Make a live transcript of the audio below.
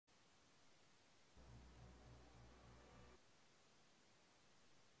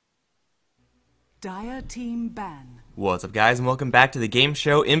Dire team ban. What's up, guys, and welcome back to the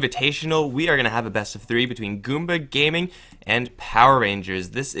GameShow Invitational. We are going to have a best of 3 between Goomba Gaming and Power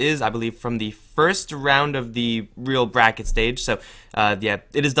Rangers. This is, I believe, from the first round of the real bracket stage. So, yeah,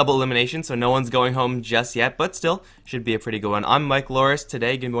 it is double elimination, so no one's going home just yet, but still, should be a pretty good one. I'm Mikelorus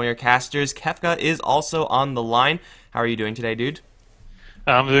today, going to be one of your casters. Kefka is also on the line. How are you doing today, dude?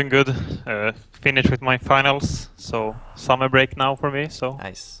 I'm doing good. Finished with my finals, so summer break now for me, so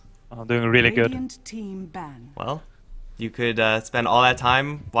Nice. I'm doing really good. Radiant team ban. Well, you could spend all that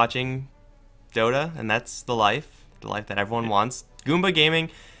time watching Dota, and that's the life that everyone wants. Goomba Gaming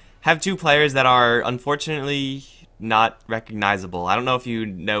have 2 players that are unfortunately not recognizable. I don't know if you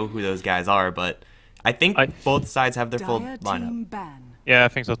know who those guys are, but I think both sides have their full Dire lineup. team ban. Yeah, I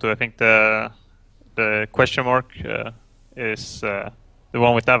think so too. I think the question mark is the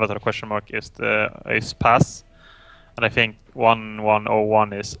one with the avatar question mark is pass, and I think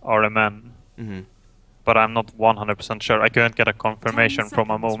 1101 is RMN. But I'm not 100% sure. I couldn't get a confirmation from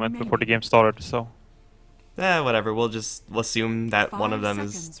a moment before the game started, so. Whatever. We'll assume that one of them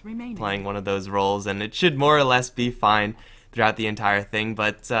is playing one of those roles, and it should more or less be fine throughout the entire thing.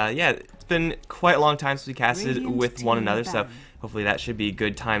 But yeah, it's been quite a long time since we casted with one another, so hopefully that should be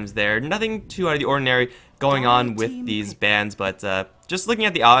good times there. Nothing too out of the ordinary going on with these bans, but just looking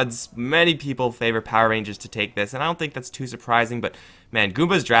at the odds, many people favor Power Rangers to take this, and I don't think that's too surprising, but man,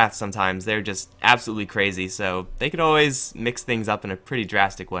 Goomba's drafts sometimes, they're just absolutely crazy, so they could always mix things up in a pretty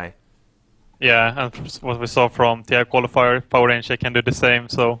drastic way. Yeah, and what we saw from TI qualifier, Power Ranger can do the same,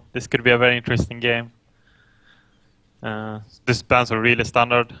 so this could be a very interesting game. These bans are really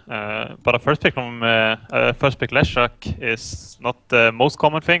standard, but a first pick from Leshak is not the most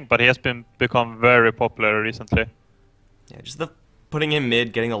common thing, but he has become very popular recently. Yeah, just putting him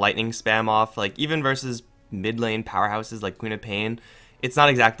mid, getting the lightning spam off, like even versus mid lane powerhouses like Queen of Pain, it's not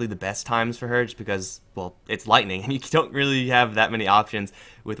exactly the best times for her just because, well, it's lightning and you don't really have that many options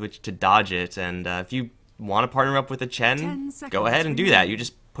with which to dodge it. And if you want to partner up with a Chen, go ahead and do that. You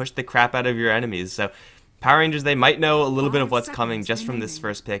just push the crap out of your enemies. So Power Rangers, they might know a little bit of what's coming just from this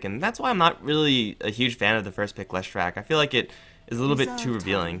first pick, and that's why I'm not really a huge fan of the first pick, Leshak. I feel like it is a little bit too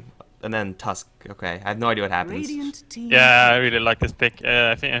revealing. And then Tusk, okay, I have no idea what happens. Yeah, I really like this pick.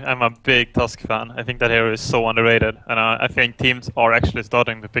 I think I'm a big Tusk fan. I think that hero is so underrated, and I think teams are actually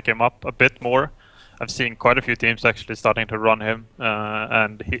starting to pick him up a bit more. I've seen quite a few teams actually starting to run him,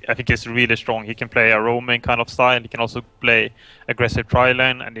 and I think he's really strong. He can play a roaming kind of style, he can also play aggressive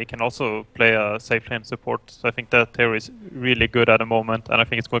tri-lane, and he can also play a safe lane support. So I think that hero is really good at the moment, and I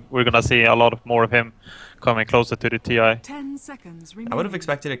think we're going to see a lot more of him coming closer to the TI. 10 seconds I would have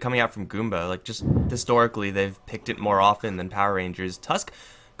expected it coming out from Goomba. Like, just historically, they've picked it more often than Power Rangers. Tusk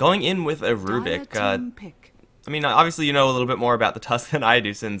going in with a Rubik. I mean, obviously you know a little bit more about the Tusk than I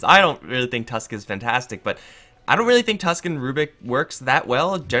do, since I don't really think Tusk is fantastic, but I don't really think Tusk and Rubik works that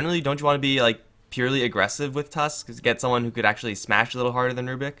well. Generally, don't you want to be, like, purely aggressive with Tusk? Get someone who could actually smash a little harder than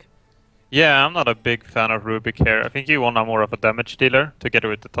Rubik? Yeah, I'm not a big fan of Rubik here. I think you want more of a damage dealer together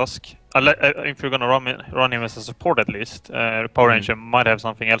with the Tusk. If you're going to run him as a support at least, Power Ranger might have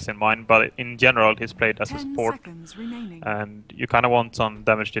something else in mind, but in general he's played as a support. And you kind of want some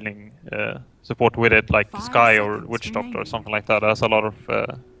damage dealing support with it, like Sky or Witch Doctor or something like that. That has a lot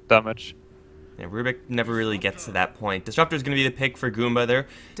of damage. Yeah, Rubik never really gets to that point. Disruptor is going to be the pick for Goomba. They're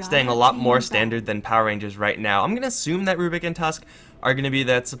staying a lot more standard than Power Rangers right now. I'm going to assume that Rubik and Tusk are going to be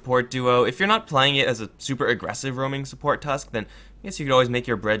that support duo. If you're not playing it as a super aggressive roaming support Tusk, then I guess you could always make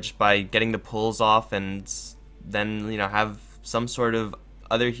your bridge by getting the pulls off and then, you know, have some sort of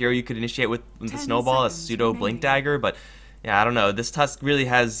other hero you could initiate with the snowball, a pseudo blink dagger, but yeah, I don't know. This Tusk really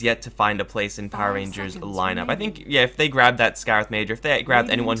has yet to find a place in Power Rangers lineup. I think, yeah, if they grabbed that Skyroth Major, if they grabbed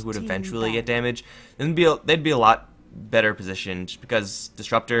anyone who would eventually get damage, then they'd be a lot better positioned, because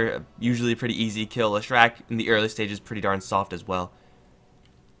Disruptor, usually a pretty easy kill. Leshak in the early stages pretty darn soft as well.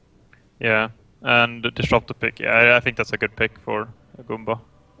 Yeah, and the Disruptor pick, yeah, I think that's a good pick for Goomba.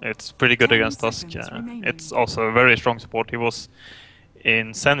 It's pretty good against Tusk. It's also a very strong support. He was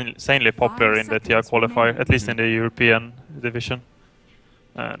insanely popular in the TI qualifier, at least in the European division.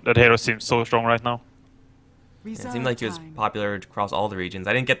 That hero seems so strong right now. Yeah, it seemed like he was popular across all the regions.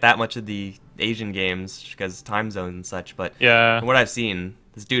 I didn't get that much of the Asian games because time zones and such, but yeah, from what I've seen,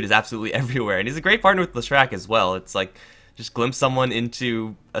 this dude is absolutely everywhere, and he's a great partner with Leshak as well. It's like, just glimpse someone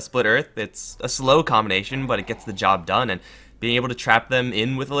into a split earth. It's a slow combination, but it gets the job done, and being able to trap them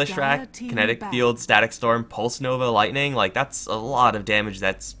in with a Leshak, Kinetic Field, Static Storm, Pulse Nova, Lightning, like, that's a lot of damage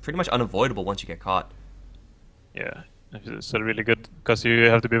that's pretty much unavoidable once you get caught. Yeah, it's really good, because you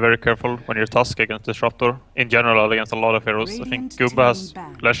have to be very careful when you're Tusk against Disruptor. In general, against a lot of heroes. I think Goomba has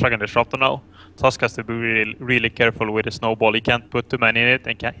Leshak and Disruptor now, Tusk has to be really, really careful with his snowball. He can't put too many in it,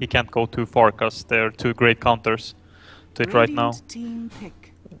 and he can't go too far because there are two great counters to it right now. Radiant team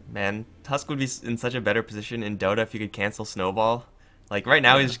pick. Man, Tusk would be in such a better position in Dota if you could cancel Snowball. Like, right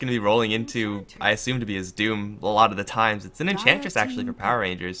now he's just going to be rolling into, I assume to be his doom a lot of the times. It's an Enchantress, actually, for Power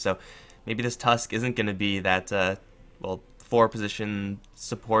Rangers, so maybe this Tusk isn't going to be that, well, 4-position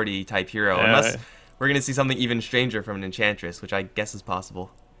supporty type hero, unless we're going to see something even stranger from an Enchantress, which I guess is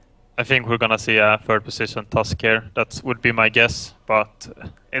possible. I think we're gonna see a 3rd position Tusk here. That would be my guess, but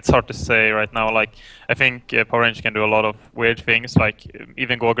it's hard to say right now. Like, I think Power Rangers can do a lot of weird things, like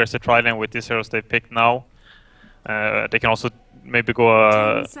even go aggressive tri-lane with these heroes they picked now. They can also maybe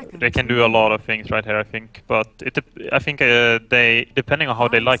go. They can do a lot of things right here, I think. But I think they, depending on how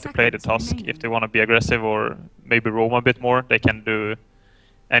they like to play the Tusk, if they want to be aggressive or maybe roam a bit more, they can do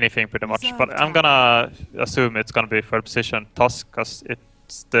anything pretty much. But I'm gonna assume it's gonna be 3rd position Tusk, because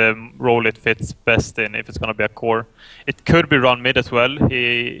it's the role it fits best in if it's gonna be a core. It could be run mid as well.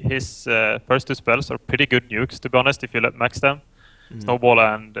 His first 2 spells are pretty good nukes, to be honest, if you let max them. Snowball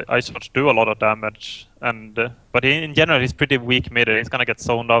and Ice Charge do a lot of damage, and but in general he's pretty weak mid. He's gonna get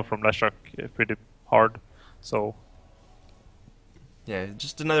zoned out from Leshrac pretty hard. So yeah,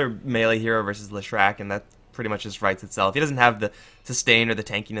 just another melee hero versus Leshrac, and that pretty much just writes itself. He doesn't have the sustain or the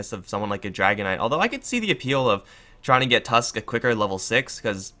tankiness of someone like a Dragonite, although I could see the appeal of trying to get Tusk a quicker level 6,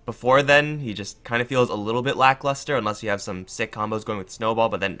 because before then he just kind of feels a little bit lackluster unless you have some sick combos going with Snowball,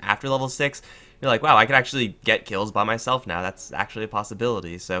 but then after level 6 you're like, wow, I could actually get kills by myself now. That's actually a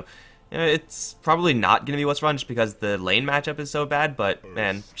possibility. So, you know, it's probably not going to be what's run just because the lane matchup is so bad, but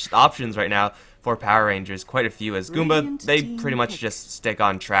man, just options right now for Power Rangers, quite a few. As Goomba, they pretty much just stick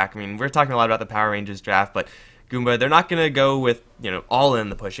on track. I mean, we're talking a lot about the Power Rangers draft, but Goomba, they're not going to go with, you know, all in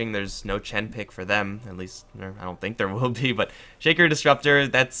the pushing. There's no Chen pick for them, at least I don't think there will be, but Shaker Disruptor,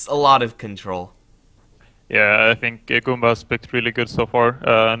 that's a lot of control. yeah, I think Goomba has picked really good so far.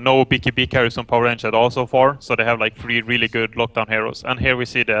 No BKB carries on Power Rangers at all so far, so they have like 3 really good lockdown heroes. And here we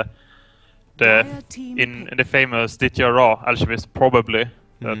see in the famous Ditya Ra Alchemist probably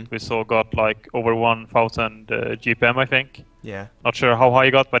that we saw got like over 1,000 GPM, I think. Yeah. Not sure how high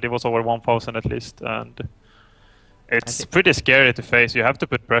he got, but it was over 1,000 at least, and it's pretty scary to face. You have to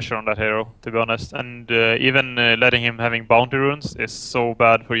put pressure on that hero, to be honest. And even letting him having bounty runes is so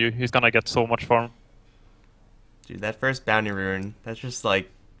bad for you. He's gonna get so much farm. Dude, that first bounty rune, that's just like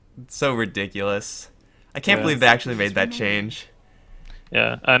so ridiculous. I can't believe they actually made that change.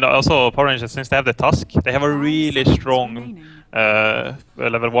 Yeah, and also Power Rangers, since they have the Tusk, they have a really strong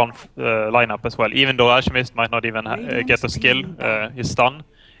level 1 lineup as well. Even though Alchemist might not even get a skill, his stun,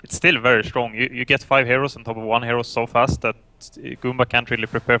 it's still very strong. You get 5 heroes on top of 1 hero so fast that Goomba can't really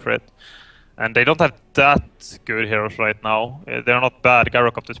prepare for it. And they don't have that good heroes right now. They're not bad.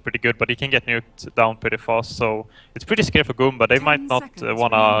 Gyrocopter is pretty good, but he can get nuked down pretty fast. So it's pretty scary for Goomba. They might not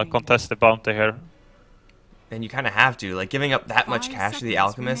want to contest the bounty here. And you kind of have to. Like, giving up that much cash to the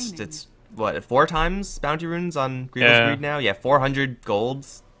Alchemist, it's, what, 4 times bounty runes on Grievel's Greed now? Yeah, 400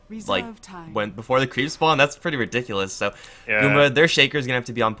 golds. Like, before the creep spawn, that's pretty ridiculous. So, Goomba, their Shaker's going to have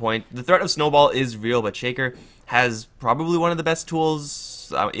to be on point. The threat of Snowball is real, but Shaker has probably one of the best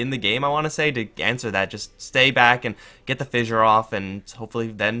tools in the game, I want to say, to answer that. Just stay back and get the fissure off, and hopefully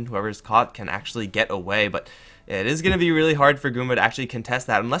then whoever's caught can actually get away. But it is going to be really hard for Goomba to actually contest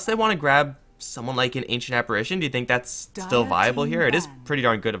that, unless they want to grab someone like an Ancient Apparition. Do you think that's still viable here? It is pretty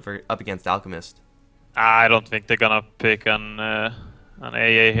darn good up against Alchemist. I don't think they're going to pick an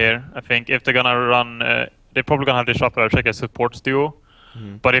AA here. I think if they're going to run, they're probably going to have Disruptor check as supports duo.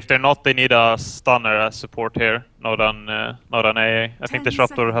 But if they're not, they need a stunner as support here, not an AA. I think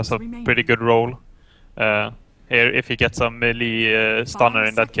Disruptor has a pretty good role here if he gets a melee stunner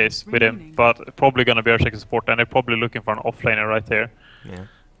in that case with him. But probably going to be Earthshaker support, and they're probably looking for an offlaner right here. Yeah.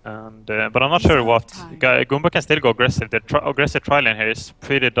 And but I'm not sure what. Goomba can still go aggressive. The aggressive tri-lane here is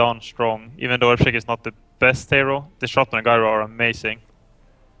pretty darn strong. Even though Earthshaker is not the best hero, Disruptor and Gyro are amazing.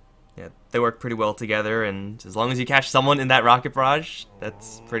 Yeah, they work pretty well together, and as long as you catch someone in that Rocket Barrage,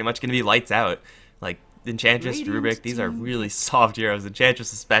 that's pretty much going to be lights out. Like, Enchantress, Rubik, these are really soft heroes,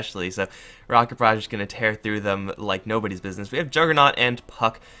 Enchantress especially, so Rocket Barrage is going to tear through them like nobody's business. We have Juggernaut and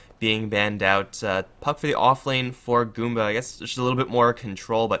Puck being banned out. Puck for the offlane for Goomba, I guess just a little bit more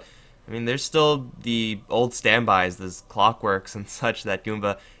control, but I mean, there's still the old standbys, those Clockworks and such that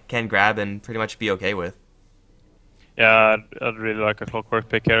Goomba can grab and pretty much be okay with. Yeah, I'd really like a Clockwork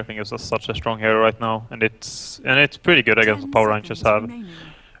pick here. I think it's such a strong hero right now, and it's pretty good against what Power Rangers have.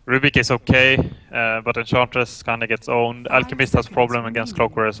 Rubik is okay, but Enchantress kind of gets owned. Alchemist has problem against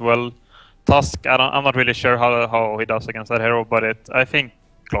Clockwork as well. Tusk, I'm not really sure how he does against that hero, but I think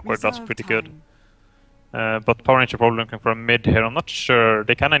Clockwork, that's Reserve pretty good. time. But Power Ranger probably looking for a mid here. I'm not sure.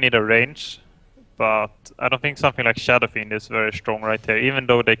 They kind of need a range, but I don't think something like Shadow Fiend is very strong right here. Even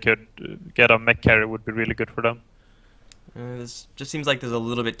though they could get a mech carry, would be really good for them. This just seems like there's a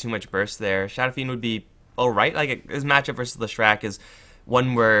little bit too much burst there. Shadow Fiend would be alright. Like, his matchup versus Leshrac is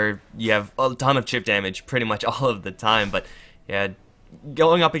one where you have a ton of chip damage pretty much all of the time. But, yeah,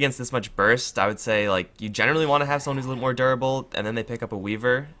 going up against this much burst, I would say, like, you generally want to have someone who's a little more durable, and then they pick up a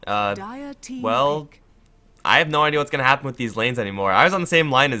Weaver. Dire team Well, pick. I have no idea what's going to happen with these lanes anymore. I was on the same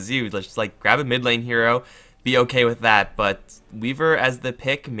line as you. Let's just, like, grab a mid lane hero, be okay with that. But Weaver as the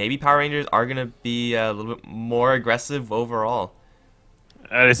pick, maybe Power Rangers are going to be a little bit more aggressive overall.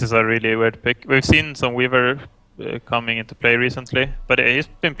 This is a really weird pick. We've seen some Weaver coming into play recently, but he's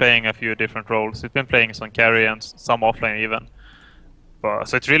been playing a few different roles. He's been playing some carry and some offlane even.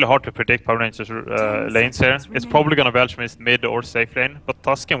 So it's really hard to predict Power Rangers lanes here. It's probably going to be Alchemist mid or safe lane, but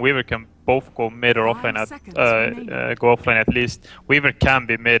Tusk and Weaver can both go mid or offlane go offlane at least. Weaver can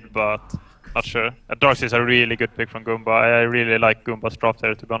be mid, but not sure. Darkseer is a really good pick from Goomba. I really like Goomba's drop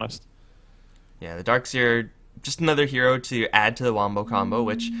there, to be honest. Yeah, the Darkseer, just another hero to add to the Wombo combo,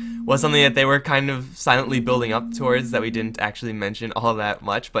 which was something that they were kind of silently building up towards that we didn't actually mention all that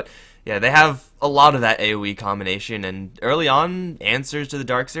much. But yeah, they have a lot of that AoE combination, and early on, answers to the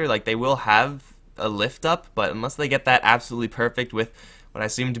Darkseer, like, they will have a lift up, but unless they get that absolutely perfect with what I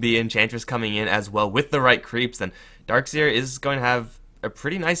assume to be Enchantress coming in as well with the right creeps, then Darkseer is going to have a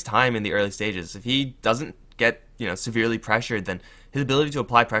pretty nice time in the early stages. If he doesn't get, severely pressured, then his ability to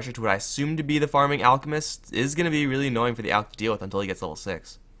apply pressure to what I assume to be the farming Alchemist is going to be really annoying for the Alch to deal with until he gets level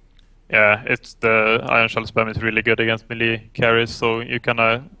 6. Yeah, it's the Iron Shell spam is really good against melee carries, so you can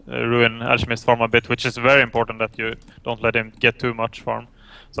ruin Alchemist farm a bit, which is very important that you don't let him get too much farm.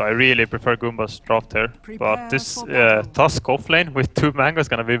 So I really prefer Goomba's draft here. But this Tusk offlane with 2 mango is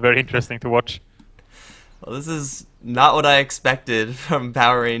going to be very interesting to watch. Well, this is not what I expected from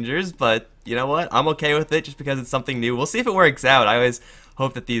Power Rangers, but you know what? I'm okay with it just because it's something new. We'll see if it works out. I always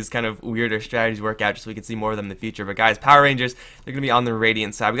hope that these kind of weirder strategies work out just so we can see more of them in the future. But guys, Power Rangers, they're going to be on the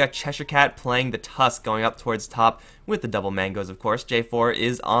Radiant side. We got Cheshire Cat playing the Tusk going up towards top with the double mangoes, of course. J4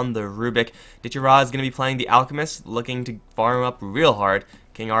 is on the Rubik. Ditchara is going to be playing the Alchemist, looking to farm up real hard.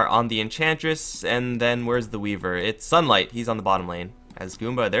 King R on the Enchantress, and then where's the Weaver? It's Sunlight. He's on the bottom lane. As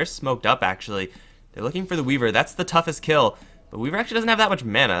Goomba, they're smoked up, actually. They're looking for the Weaver. That's the toughest kill. But Weaver actually doesn't have that much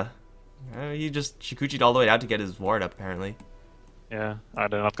mana. He just Shikuchi'd all the way out to get his ward up, apparently. Yeah,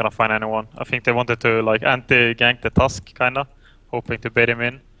 they're not gonna find anyone. I think they wanted to like anti-gank the Tusk, kinda, hoping to bait him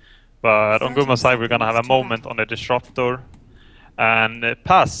in. But on Goomba's side, we're gonna have a moment on the Disruptor. And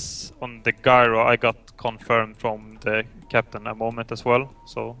pass on the Gyro, I got confirmed from the captain a moment as well,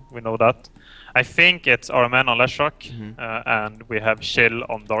 so we know that. I think it's our man on Leshrac, and we have Chill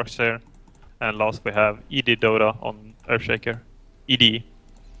on Darkseer. And last we have ED Dota on Earthshaker. ED.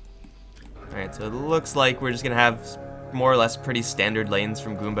 Alright, so it looks like we're just going to have more or less pretty standard lanes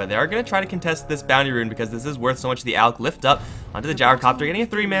from Goomba. They are going to try to contest this bounty rune because this is worth so much to the Alk. Lift up onto the Gyrocopter, getting a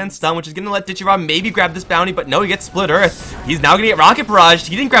 3-man stun, which is going to let Ditchara maybe grab this bounty, but no, he gets Split Earth. He's now going to get Rocket Barraged.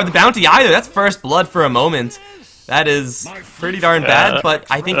 He didn't grab the bounty either. That's first blood for a moment. That is pretty darn bad, but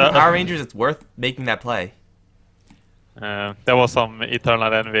I think for Power Rangers it's worth making that play. There was some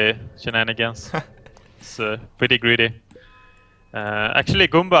Eternal Envy shenanigans. It's pretty greedy. Actually,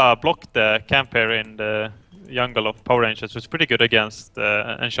 Goomba blocked the camp here in the jungle of Power Rangers, which is pretty good against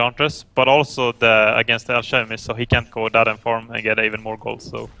Enchantress, but also against the Alchemist, so he can't go that and farm and get even more gold.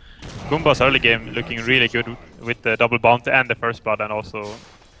 So Goomba's early game looking really good with the double bounty and the first blood, and also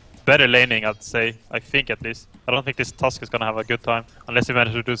better laning, I'd say. I think at least. I don't think this Tusk is gonna have a good time unless he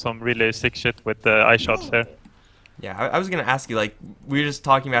manages to do some really sick shit with the eye shots here. Yeah, I was going to ask you, like, we were just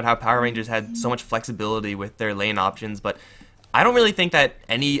talking about how Power Rangers had so much flexibility with their lane options, but I don't really think that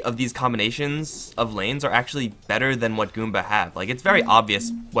any of these combinations of lanes are actually better than what Goomba have. Like, it's very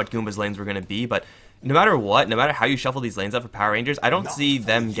obvious what Goomba's lanes were going to be, but no matter what, no matter how you shuffle these lanes up for Power Rangers, I don't see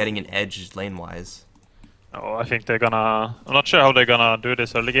them getting an edge lane-wise. Oh, I think they're gonna... I'm not sure how they're gonna do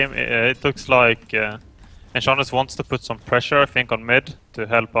this early game. It looks like Enchantress wants to put some pressure, I think, on mid to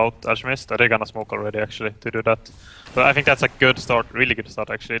help out Alchemist. They're gonna smoke already, actually, to do that. But I think that's a good start, really good start,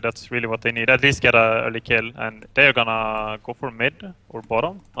 actually. That's really what they need. At least get an early kill. And they're gonna go for mid or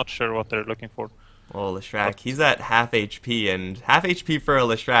bottom. Not sure what they're looking for. Well, Leshrac, he's at half HP, and half HP for a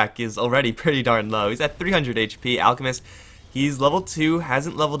Leshrac is already pretty darn low. He's at 300 HP. Alchemist, he's level 2,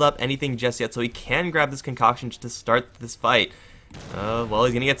 hasn't leveled up anything just yet, so he can grab this concoction to start this fight. Well,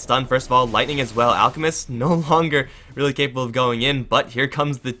 he's gonna get stunned first of all. Lightning as well. Alchemist no longer really capable of going in, but here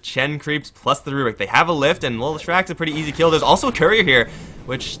comes the Chen creeps plus the Rubik. They have a lift, and well, Shrek's a pretty easy kill. There's also a courier here,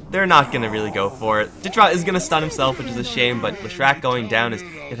 which they're not gonna really go for it. Ditchra is gonna stun himself, which is a shame, but Leshrac going down is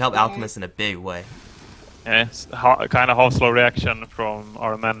gonna help Alchemist in a big way. Yeah, it's kind of half slow reaction from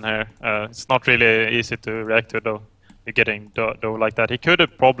our man here. It's not really easy to react to though. You're getting though like that. He could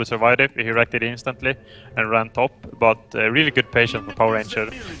have probably survived it if he reacted instantly and ran top, but really good patience from Power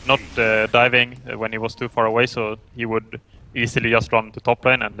Ranger. Not diving when he was too far away, so he would easily just run to top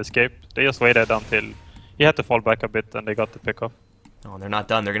lane and escape. They just waited until he had to fall back a bit and they got the pick off. Oh, they're not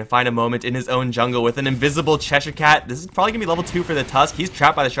done. They're going to find a moment in his own jungle with an invisible Cheshire Cat. This is probably going to be level 2 for the Tusk. He's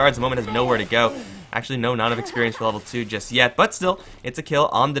trapped by the shards. The moment has nowhere to go. Actually, no, not of experience for level 2 just yet, but still, it's a kill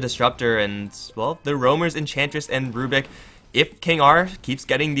on the Disruptor, and, well, the Roamers, Enchantress, and Rubik. If King R keeps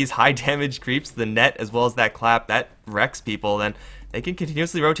getting these high damage creeps, the net, as well as that clap, that wrecks people, then they can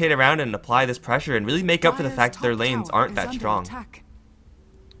continuously rotate around and apply this pressure and really make up for the fact that their lanes aren't that strong.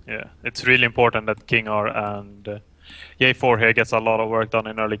 Yeah, it's really important that King R and J4 here gets a lot of work done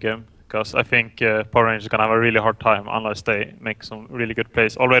in early game. Because I think Power Rangers is going to have a really hard time unless they make some really good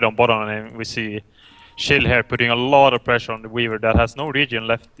plays. Already on bottom lane, we see Shill here putting a lot of pressure on the Weaver that has no region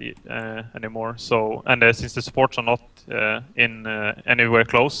left anymore. So, and since the supports are not in anywhere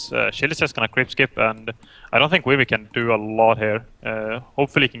close, Shill is just going to creep skip, and I don't think Weaver can do a lot here.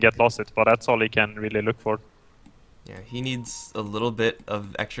 Hopefully he can get lost it, but that's all he can really look for. Yeah, he needs a little bit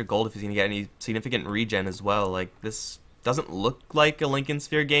of extra gold if he's going to get any significant regen as well. Like, this doesn't look like a Lincoln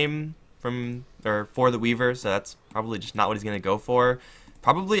Sphere game for the Weaver, so that's probably just not what he's gonna go for.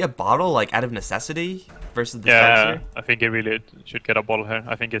 Probably a bottle, like out of necessity, versus the Sphere. I think he really should get a bottle here.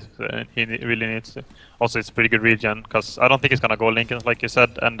 I think he really needs to. Also, it's pretty good regen, because I don't think he's gonna go Lincoln, like you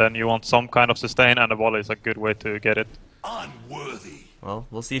said, and then you want some kind of sustain, and a bottle is a good way to get it. Unworthy. Well,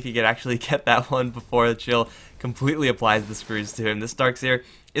 we'll see if he can actually get that one before Chill completely applies the screws to him. This Darkseer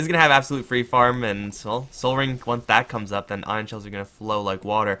is going to have absolute free farm, and, well, Soul Ring, once that comes up, then Ion Shells are going to flow like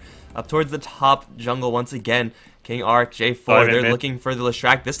water. Up towards the top jungle once again, King Arc, J4, they're looking for the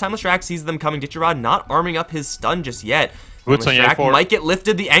Leshrac. This time Leshrac sees them coming. Ditcharod not arming up his stun just yet. Leshrac might get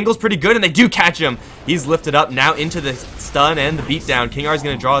lifted. The angle's pretty good, and they do catch him. He's lifted up now into the stun and the beatdown. King Ar's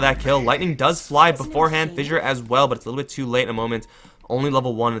going to draw that kill. Lightning does fly beforehand, Fissure as well, but it's a little bit too late in a moment. Only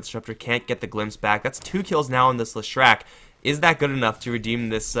level 1, the Disruptor can't get the glimpse back. That's 2 kills now on this Leshrac. Is that good enough to redeem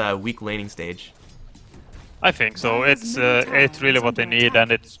this weak laning stage? I think so. It's really what they need,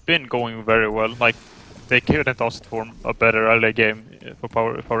 and it's been going very well. Like, they couldn't ask for a better early game for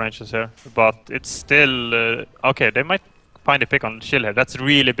Power Rangers here, but it's still okay. They might find a pick on Chill here. That's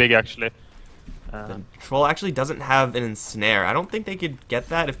really big, actually. The Troll actually doesn't have an ensnare. I don't think they could get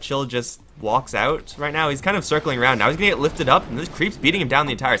that if Chill just walks out right now. He's kind of circling around. Now he's gonna get lifted up, and this creep's beating him down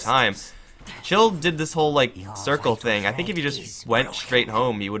the entire time. Chill did this whole, like, circle thing. I think if he just went straight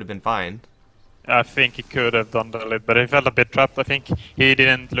home, he would have been fine. I think he could have done that a little bit. He felt a bit trapped. I think he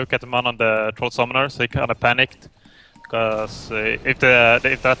didn't look at the man on the Troll Summoner, so he kind of panicked. Because if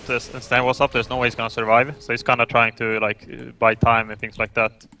that stand was up, there's no way he's gonna survive. So he's kind of trying to, like, buy time and things like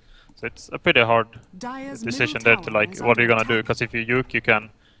that. So it's a pretty hard decision there to, like, what are you gonna do? Because if you juke, you can,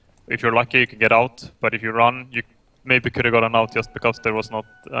 if you're lucky, you can get out. But if you run, you maybe could have gotten out just because there was not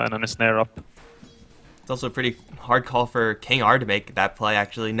an snare up. It's also a pretty hard call for King R to make that play,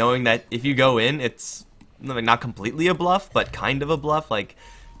 actually, knowing that if you go in, it's not completely a bluff, but kind of a bluff. Like,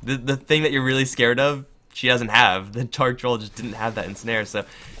 the thing that you're really scared of, she doesn't have. The Dark Troll just didn't have that ensnare, so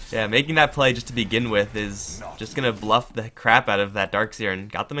yeah, making that play just to begin with is just going to bluff the crap out of that Darkseer and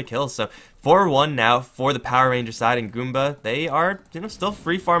got them a kill. So 4-1 now for the Power Ranger side, and Goomba, they are, still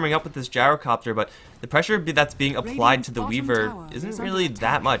free farming up with this Gyrocopter, but the pressure that's being applied to the Weaver isn't really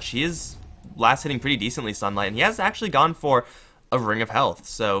that much. He is last hitting pretty decently Sunlight, and he has actually gone for a Ring of Health,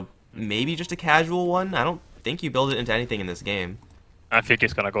 so maybe just a casual one. I don't think you build it into anything in this game. I think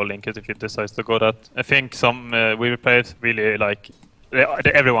he's gonna go Linked if he decides to go that. I think some Weaver players really like,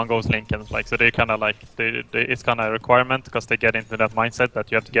 everyone goes Lincoln, like, so they kind of like, it's kind of a requirement because they get into that mindset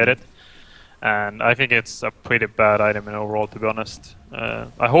that you have to get it. And I think it's a pretty bad item in overall, to be honest.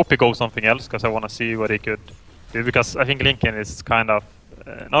 I hope he goes something else because I want to see what he could do, because I think Lincoln is kind of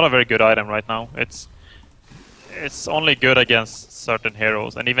not a very good item right now. It's only good against certain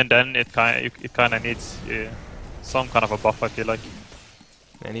heroes, and even then it kind of needs some kind of a buff, I feel like.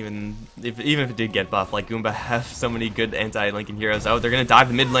 And even if it did get buffed, like Goomba have so many good anti-Lincoln heroes. Oh, they're going to dive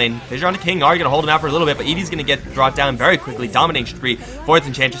the mid lane. Fissure on the King are going to hold him out for a little bit, but Edie's going to get brought down very quickly. Dominating Spree for its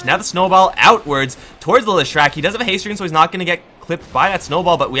Enchantress. Now the Snowball outwards towards the Leshrac. He does have a haste rune, so he's not going to get clipped by that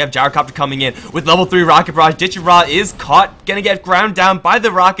Snowball, but we have Gyrocopter coming in with level 3 Rocket Barrage. Ditchy is caught, going to get ground down by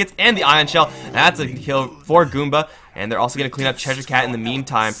the Rockets and the Ion Shell. That's a kill for Goomba, and they're also going to clean up Treasure Cat in the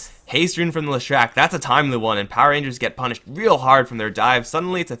meantime. Haste rune from the Leshrac, that's a timely one, and Power Rangers get punished real hard from their dive.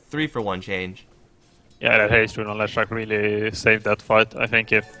 Suddenly it's a 3-for-1 change. Yeah, that haste rune on Leshrac really saved that fight. I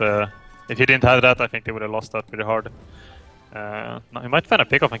think if he didn't have that, I think they would have lost that pretty hard. He might find a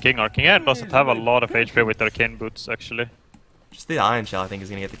pick off on King Arc. King Arc doesn't have a lot of HP with Arcane Boots, actually. Just the Ion Shell, I think, is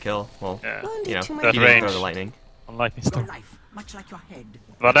going to get the kill. Well, Yeah. you know, that he didn't range throw the lightning. on Lightning Storm. Much like your head.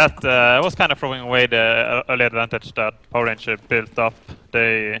 But that was kind of throwing away the early advantage that Power Ranger built up.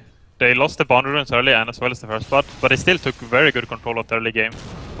 They lost the boundary runes early and as well as the first spot, but they still took very good control of the early game.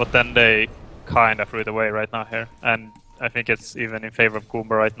 But then they kind of threw it away right now here, and I think it's even in favor of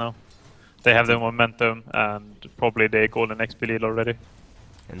Goomba right now. They have the momentum and probably they golden XP lead already.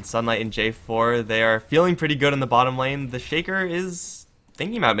 And Sunlight and J4, they are feeling pretty good in the bottom lane. The Shaker is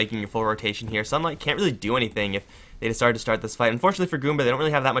thinking about making a full rotation here. Sunlight can't really do anything if they decided to start this fight. Unfortunately for Goomba, they don't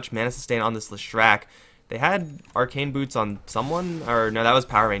really have that much mana sustain on this Leshrac. They had Arcane Boots on someone, or no, that was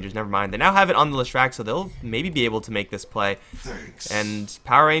Power Rangers, never mind. They now have it on the Leshrac, so they'll maybe be able to make this play. Thanks. And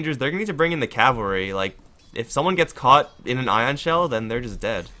Power Rangers, they're going to need to bring in the cavalry. Like, if someone gets caught in an Ion Shell, then they're just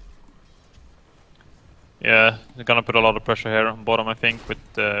dead. Yeah, they're gonna put a lot of pressure here on bottom, I think, with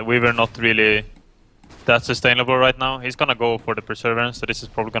Weaver not really that sustainable right now. He's gonna go for the Perseverance, so this is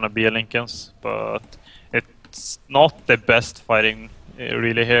probably gonna be a Lincoln's, but it's not the best fighting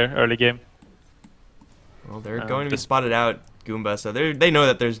really here, early game. Well, they're going to be spotted out, Goomba, so they know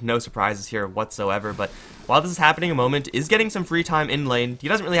that there's no surprises here whatsoever, but while this is happening, a Moment is getting some free time in lane. He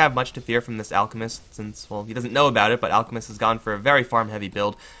doesn't really have much to fear from this Alchemist, since, well, he doesn't know about it, but Alchemist has gone for a very farm-heavy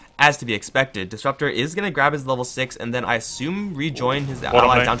build, as to be expected. Disruptor is going to grab his level 6, and then I assume rejoin his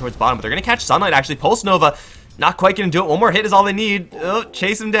allies down towards bottom, but they're going to catch Sunlight, actually. Pulse Nova, not quite going to do it. One more hit is all they need. Oh,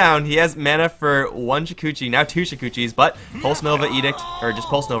 chase him down. He has mana for 1 Shikuchi, now 2 Shikuchis, but Pulse Nova Edict, or just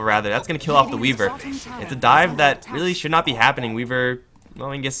Pulse Nova rather, that's going to kill off the Weaver. It's a dive that really should not be happening. Weaver,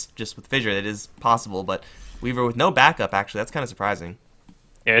 well, I guess just with Fissure it is possible, but Weaver with no backup, actually, that's kind of surprising.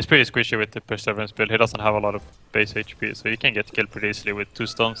 Yeah, he's pretty squishy with the Perseverance build. He doesn't have a lot of base HP, so he can get killed pretty easily with 2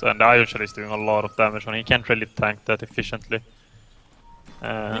 stuns, and the Ion Shell is doing a lot of damage on him. He can't really tank that efficiently.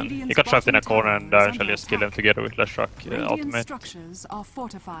 He got trapped in a corner, and the Ion Shell just killed him together with Leshrac ultimate.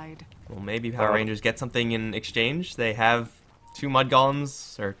 Well, maybe Power Rangers get something in exchange. They have 2 Mud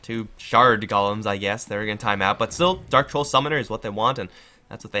Golems, or 2 Shard Golems, I guess. They're going to time out, but still, Dark Troll Summoner is what they want, and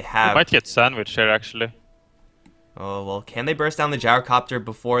that's what they have. They might get sandwich here, actually. Oh, well, can they burst down the Gyrocopter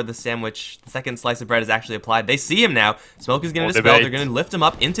before the second slice of bread is actually applied? They see him now. Smoke is going to dispel. They're going to lift him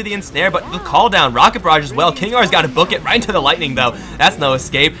up into the ensnare, but the call down, Rocket Barrage as well. King R's got to book it right into the lightning, though. That's no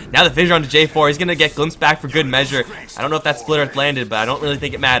escape. Now the Fissure onto J4. He's going to get glimpsed back for good measure. I don't know if that Split Earth landed, but I don't really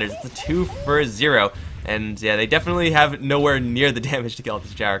think it matters. It's a 2-for-0. And, yeah, they definitely have nowhere near the damage to kill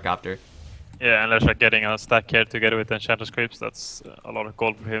this Gyrocopter. Yeah, and Leshrac getting a stack here together with Enchantress Creeps. That's a lot of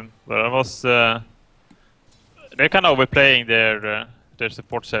gold for him. But it was... they're kind of overplaying their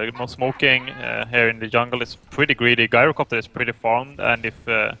supports here. No smoking here in the jungle is pretty greedy. Gyrocopter is pretty farmed, and if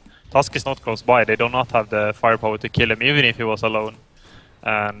Tusk is not close by, they do not have the firepower to kill him, even if he was alone.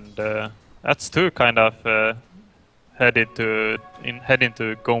 And that's 2 kind of head into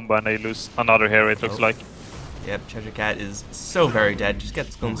Goomba, and they lose another hero, it looks like. Yep, Treasure Cat is so very dead. Just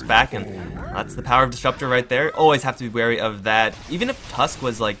gets glimpsed back, and that's the power of Disruptor right there. Always have to be wary of that. Even if Tusk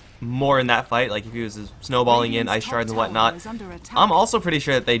was like more in that fight, like if he was snowballing in Ice Shards and whatnot, I'm also pretty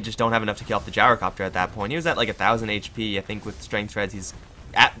sure that they just don't have enough to kill off the Gyrocopter at that point. He was at like 1,000 HP, I think with Strength Threads he's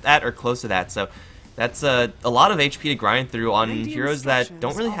at or close to that, so that's a lot of HP to grind through on heroes that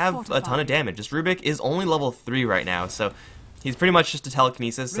don't really have a ton of damage. Just Rubik is only level 3 right now, so he's pretty much just a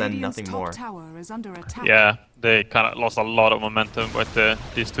telekinesis and nothing more. Yeah, they kind of lost a lot of momentum with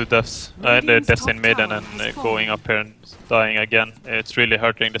these 2 deaths. The deaths in mid and then going up here and dying again. It's really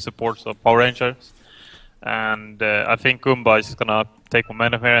hurting the supports of Power Rangers. And I think Goomba is gonna take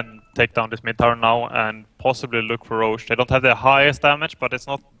momentum here and take down this mid tower now and possibly look for Roche. They don't have the highest damage, but it's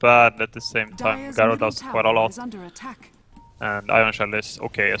not bad at the same time. Garo does quite a lot. And Ion Shell is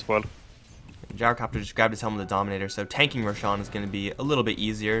okay as well. Gyrocopter just grabbed his helmet of the Dominator, so tanking Roshan is going to be a little bit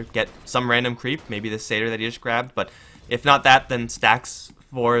easier. Get some random creep, maybe the Satyr that he just grabbed, but if not that, then stacks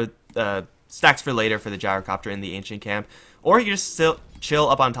for later for the Gyrocopter in the Ancient Camp. Or he can just still chill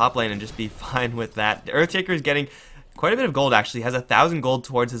up on top lane and just be fine with that. The Earthshaker is getting quite a bit of gold, actually. Has 1,000 gold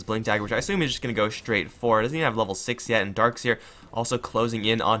towards his Blink Dagger, which I assume he's just going to go straight for. Doesn't even have level 6 yet, and Darkseer also closing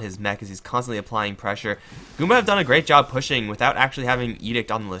in on his mech as he's constantly applying pressure. Goomba have done a great job pushing without actually having Edict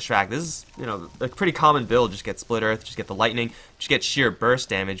on the Leshrac. This is, you know, a pretty common build. Just get Split Earth, just get the Lightning, just get sheer burst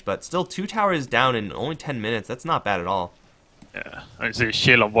damage, but still 2 towers down in only 10 minutes. That's not bad at all. Yeah, I see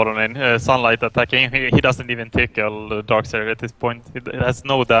Chill on bottom lane. Sunlight attacking. He doesn't even tickle the Darkseer at this point. It has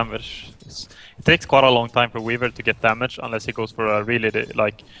no damage. It takes quite a long time for Weaver to get damage unless he goes for a really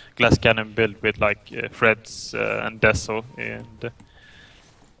like glass cannon build with like Freds and Deso and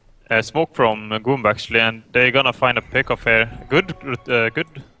smoke from Goomba actually, and they're gonna find a pickoff here.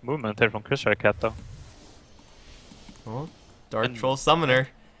 Good movement here from Chris Cat though. Well, Dark Troll Summoner.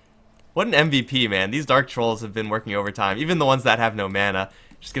 What an MVP, man. These Dark Trolls have been working overtime. Even the ones that have no mana.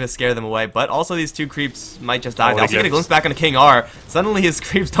 Just going to scare them away. But also these 2 creeps might just die. They also get a glimpse back onto King R. Suddenly his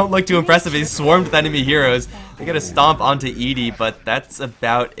creeps don't look too impressive. He's swarmed with enemy heroes. They get a stomp onto Edie, but that's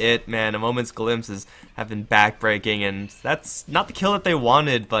about it, man. A moment's glimpses have been backbreaking, and that's not the kill that they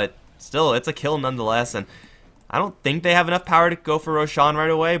wanted, but still, it's a kill nonetheless. And I don't think they have enough power to go for Roshan right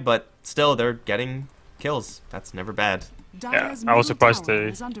away, but still, they're getting kills. That's never bad. Yeah, I was surprised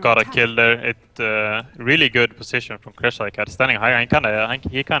they got a kill there. It really good position from Cat standing high.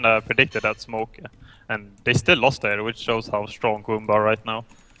 He kind of predicted that smoke, and they still lost there, which shows how strong Goomba are right now.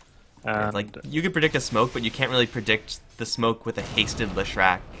 And like you can predict a smoke, but you can't really predict the smoke with a hasted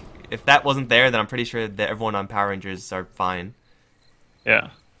Leshrac. If that wasn't there, then I'm pretty sure that everyone on Power Rangers are fine.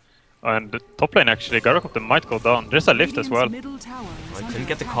 Yeah. And the top lane actually, Gyrocopter might go down. There's a lift as well. Well, couldn't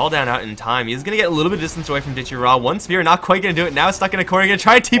get the call down out in time. He's going to get a little bit of distance away from Ditchy Raw. One spear, not quite going to do it. Now stuck in a corner, going to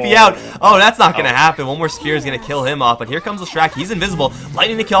try to TP out. Oh, that's not going to happen. One more spear is going to kill him off. But here comes Leshrac. He's invisible.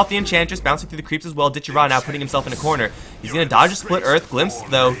 Lightning to kill off the Enchantress, bouncing through the creeps as well. Ditchy Raw now putting himself in a corner. He's going to dodge a Split Earth. Glimpse,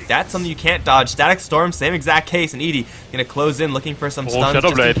 though. That's something you can't dodge. Static Storm, same exact case. And Edie going to close in, looking for some stuns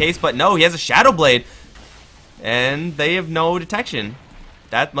just in case. But no, he has a Shadow Blade. And they have no detection.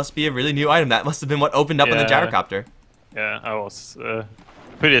 That must be a really new item. That must have been what opened up in the gyrocopter. Yeah, I was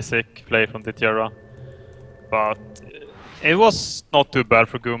pretty sick play from Titiara. But it was not too bad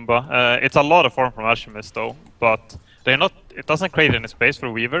for Goomba. It's a lot of farm from Alchemist though, but they're not. It doesn't create any space for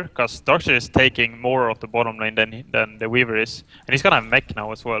Weaver, because Darkseer is taking more of the bottom lane than the Weaver is. And he's gonna have mech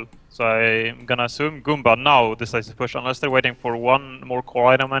now as well. So I'm gonna assume Goomba now decides to push, unless they're waiting for one more core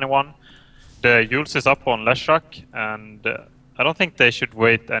item, anyone. The Yules is up on Leshrac, and I don't think they should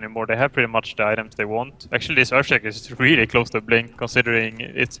wait anymore. They have pretty much the items they want. Actually, this Earthshake is really close to Blink, considering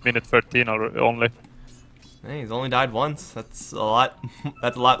it's minute 13 only. Hey, he's only died once. That's a lot.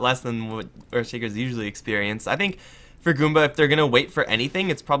 That's a lot less than what Earthshakers usually experience. I think for Goomba, if they're gonna wait for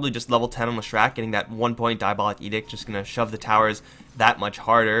anything, it's probably just level 10 on Leshrac, getting that 1-point Diabolic Edict, just gonna shove the towers that much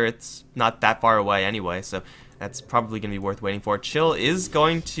harder. It's not that far away anyway, so that's probably gonna be worth waiting for. Chill is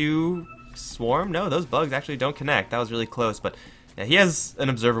going to swarm. No, those bugs actually don't connect. That was really close, but yeah, he has an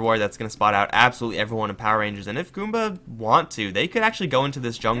Observer Ward that's going to spot out absolutely everyone in Power Rangers, and if Goomba want to, they could actually go into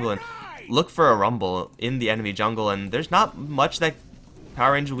this jungle and look for a rumble in the enemy jungle, and there's not much that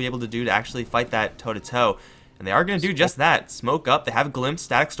Power Rangers will be able to do to actually fight that toe-to-toe, and they are going to do just that. Smoke up, they have a glimpse,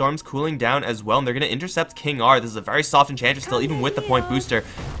 Static Storm's cooling down as well, and they're going to intercept King R. This is a very soft Enchantress still, even with the point booster.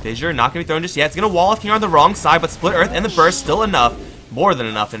 Fissure not going to be thrown just yet. It's going to wall off King R on the wrong side, but Split Earth and the Burst still enough, more than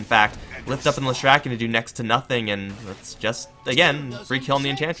enough in fact. Lift up in Leshrac and to do next to nothing, and it's just, again, free kill on the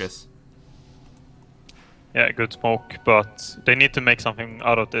Enchantress. Yeah, good smoke, but they need to make something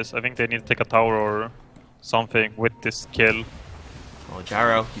out of this. I think they need to take a tower or something with this kill. Oh,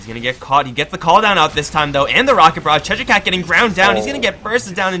 Gyro, he's going to get caught. He gets the call down out this time, though, and the Rocket Barrage. Cheshire Cat getting ground down. He's going to get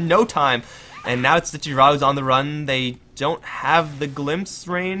bursted down in no time. And now it's Ditchy Ra's on the run. They don't have the glimpse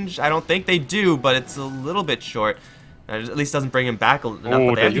range. I don't think they do, but it's a little bit short. At least doesn't bring him back enough.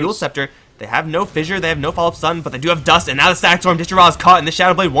 But they have Dual Scepter. They have no Fissure. They have no follow-up stun, but they do have Dust. And now the Static Storm. Ditchy Ra is caught, and the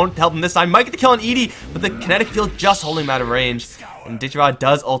Shadow Blade won't help him this time. Might get the kill on Edie, but the Kinetic Field just holding him out of range. And Ditchy Ra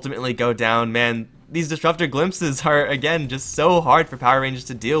does ultimately go down. Man, these Disruptor Glimpses are, again, just so hard for Power Rangers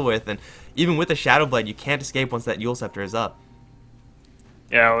to deal with. And even with the Shadow Blade, you can't escape once that Dual Scepter is up.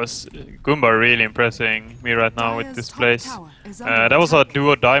 Yeah, it was Goomba really impressing me right now with this place. That was a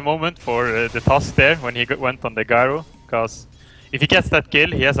do-or-die moment for the Tusk there when he went on the Gyro, because if he gets that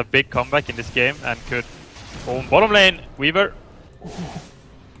kill, he has a big comeback in this game and could own bottom lane. Weaver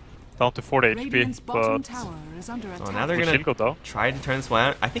down to 40 HP, but so now they're gonna try to turn this one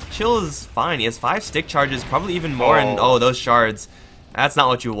out. I think Chill is fine. He has 5 stick charges, probably even more, and oh, those shards. That's not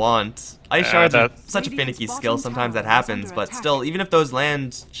what you want. Ice shards are such a finicky skill, sometimes that happens, but still, even if those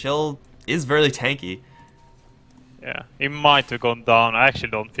land, Chill is very tanky. Yeah, he might have gone down. I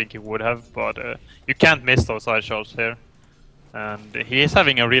actually don't think he would have, but you can't miss those side shots here. And he is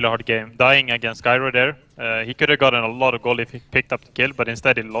having a really hard game. Dying against Gyro there. He could have gotten a lot of gold if he picked up the kill, but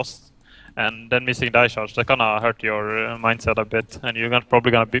instead he lost. And then missing die charge, that gonna hurt your mindset a bit, and you're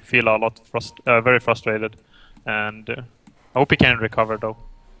probably gonna feel a lot very frustrated. And I hope he can recover though.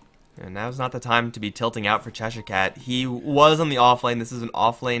 And now's not the time to be tilting out for Cheshire Cat. He was on the offlane. This is an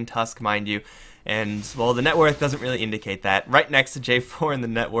offlane Tusk, mind you. And, well, the net worth doesn't really indicate that. Right next to J4 in the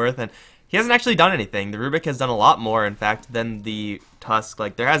net worth, and he hasn't actually done anything. The Rubik has done a lot more, in fact, than the Tusk.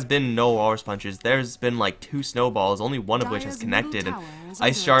 Like, there has been no Walrus Punches. There's been, like, 2 snowballs, only one of which has connected. And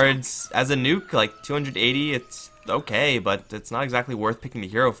Ice Shards, as a nuke, like, 280, it's okay, but it's not exactly worth picking the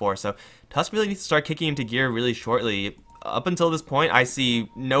hero for. So, Tusk really needs to start kicking into gear really shortly. Up until this point, I see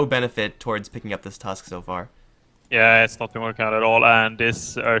no benefit towards picking up this Tusk so far. Yeah, it's not been working out at all, and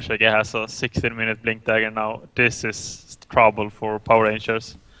this Urshage has a 16-minute blink dagger now. This is trouble for Power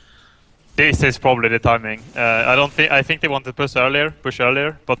Rangers. This is probably the timing. I think they wanted to push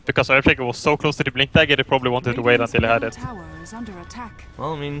earlier, but because Urshage was so close to the blink dagger, they probably wanted to wait until he had it.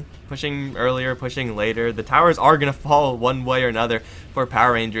 Well, I mean, pushing earlier, pushing later, the towers are going to fall one way or another for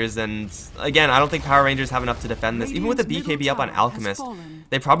Power Rangers, and again, I don't think Power Rangers have enough to defend this. Even with the BKB up on Alchemist,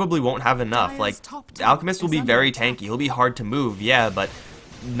 they probably won't have enough. Like, Alchemist will be very tanky, he'll be hard to move, yeah, but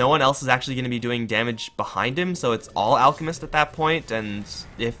no one else is actually going to be doing damage behind him, so it's all Alchemist at that point, and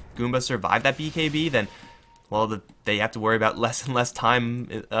if Goomba survive that BKB, then, well, they have to worry about less and less time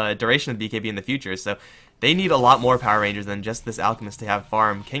duration of BKB in the future, so they need a lot more Power Rangers than just this Alchemist to have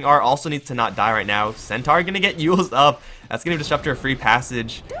farm. King R also needs to not die right now. Centaur gonna get Yules up. That's gonna disrupt her free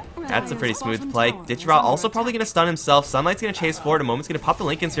passage. That's a pretty smooth play. Ditchra also probably gonna stun himself. Sunlight's gonna chase forward. A moment's gonna pop the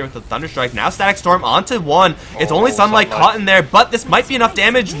Lincolns here with the Thunderstrike. Now Static Storm onto 1. It's only Sunlight caught in there, but this might be enough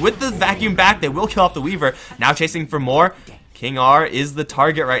damage with the vacuum back. They will kill off the Weaver. Now chasing for more. King R is the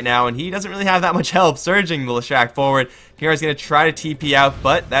target right now, and he doesn't really have that much help surging the Leshrac forward. King R is going to try to TP out,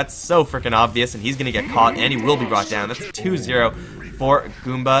 but that's so freaking obvious, and he's going to get caught, and he will be brought down. That's 2-0 for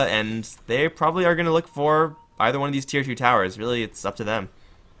Goomba, and they probably are going to look for either one of these tier 2 towers. Really, it's up to them.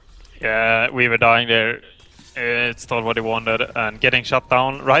 Yeah, we were dying there. It's not what he wanted, and getting shut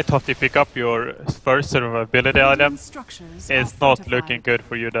down right after you pick up your first survivability item is not looking good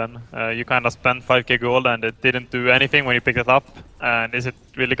for you then. You kind of spent 5k gold and it didn't do anything when you picked it up, and is it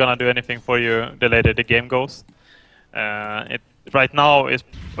really gonna do anything for you the later the game goes? It right now is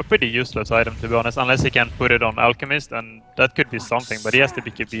a pretty useless item, to be honest, unless he can put it on Alchemist, and that could be something, but he has to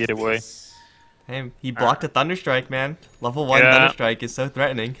be BKB either way. Hey, he blocked a Thunderstrike, man. Level 1 Thunderstrike is so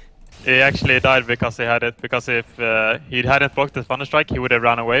threatening. He actually died because he had it, because if he hadn't blocked the Thunderstrike, he would have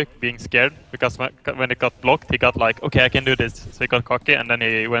run away, being scared, because when it got blocked, he got like, okay, I can do this, so he got cocky, and then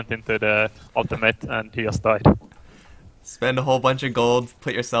he went into the ultimate, and he just died. Spend a whole bunch of gold,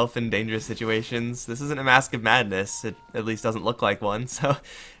 put yourself in dangerous situations. This isn't a Mask of Madness, it at least doesn't look like one, so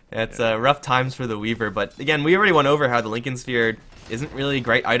it's rough times for the Weaver, but again, we already went over how the Lincoln Sphere isn't really a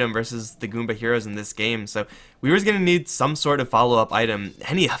great item versus the Goomba heroes in this game, so Weaver's going to need some sort of follow-up item,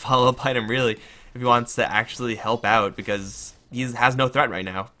 any follow-up item really, if he wants to actually help out, because he has no threat right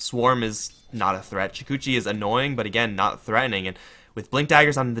now. Swarm is not a threat, Chikuchi is annoying, but again, not threatening, and with Blink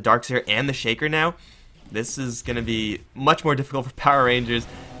Daggers on the Darkseer and the Shaker now, this is going to be much more difficult for Power Rangers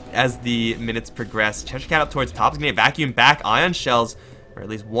as the minutes progress. Cheshire Cat up towards top is going to get vacuumed back, Ion Shells, or at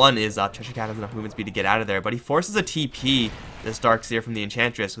least one is up. Cheshire Cat has enough movement speed to get out of there, but he forces a TP, this Darkseer from the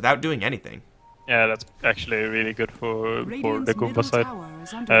Enchantress, without doing anything. Yeah, that's actually really good for the Goomba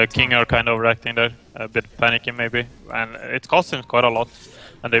side. King are kind of reacting there, a bit panicking maybe, and it costs him quite a lot.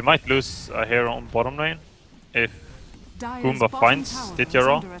 And they might lose a hero on bottom lane if Goomba finds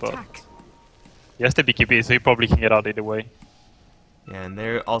Ditya, but he has the BKB, so he probably can get out either way. Yeah, and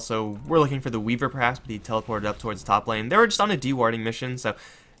they're also, we're looking for the Weaver perhaps, but he teleported up towards top lane. They were just on a dewarding mission, so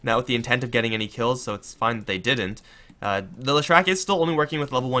not with the intent of getting any kills, so it's fine that they didn't. The Leshrac is still only working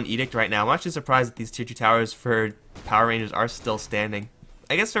with level 1 Edict right now. I'm actually surprised that these tier 2 towers for Power Rangers are still standing.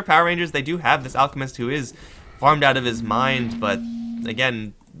 I guess for Power Rangers, they do have this Alchemist who is farmed out of his mind, but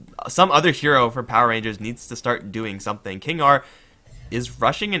again, some other hero for Power Rangers needs to start doing something. King R is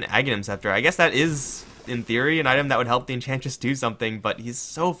rushing an Aghanim Scepter. I guess that is, in theory, an item that would help the Enchantress do something, but he's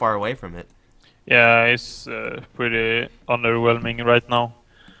so far away from it. Yeah, it's pretty underwhelming right now.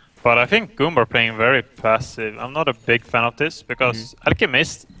 But I think Goomba are playing very passive. I'm not a big fan of this, because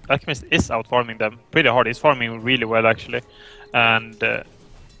Alchemist is out-farming them pretty hard. He's farming really well, actually. And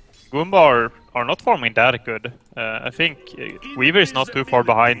Goomba are not farming that good. I think Weaver is not too far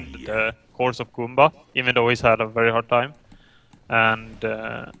behind the course of Goomba, even though he's had a very hard time. And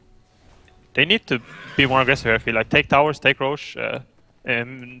they need to be more aggressive here. I feel like take towers, take Roche,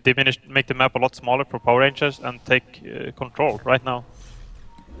 diminish, make the map a lot smaller for Power Rangers, and take control right now.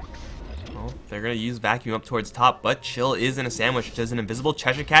 Well, they're going to use Vacuum up towards top, but Chill is in a sandwich. There's an invisible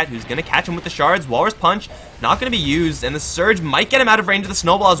Cheshire Cat who's going to catch him with the shards. Walrus Punch, not going to be used, and the Surge might get him out of range of the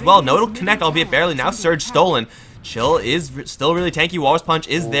Snowball as well. No, it'll connect, albeit barely. Now Surge stolen. Chill is still really tanky. Walrus Punch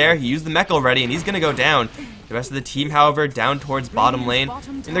is there. He used the mech already, and he's going to go down. The rest of the team, however, down towards bottom lane.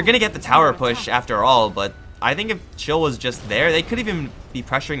 And they're going to get the tower push after all, but I think if Chill was just there, they could even be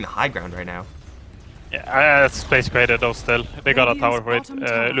pressuring the high ground right now. Yeah, it's place created though still. They got a tower for it.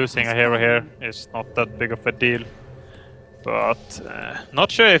 Losing a hero here is not that big of a deal. But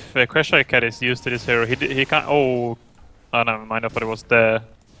not sure if Crusher Cat is used to this hero. He can't... Oh, never mind. I thought it was the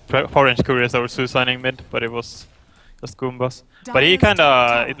Orange Couriers that were suiciding mid, but it was just Goombas. But he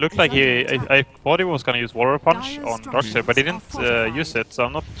kinda... It looked like I thought he was gonna use Warrior Punch on Darkseer, but he didn't use it, so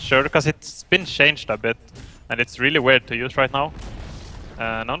I'm not sure, because it's been changed a bit. And it's really weird to use right now.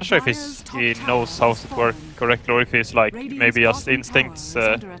 And I'm not sure if he knows how it works correctly, or if he's like maybe just instincts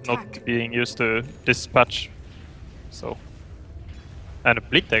not being used to dispatch. So, and a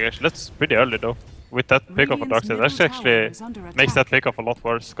Blink Tag actually, that's pretty early though. With that pickoff on Darkseid, that actually makes that pickoff a lot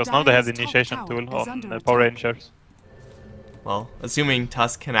worse, because now they have the initiation tool on Power Rangers. Well, assuming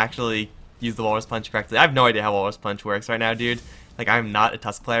Tusk can actually use the Walrus Punch correctly. I have no idea how Walrus Punch works right now, dude. Like, I'm not a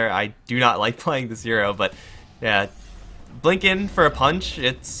Tusk player. I do not like playing this hero, but yeah. Blink in for a punch,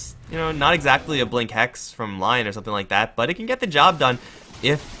 it's, you know, not exactly a Blink Hex from line or something like that, but it can get the job done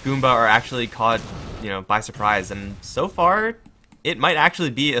if Goomba are actually caught, you know, by surprise. And so far, it might actually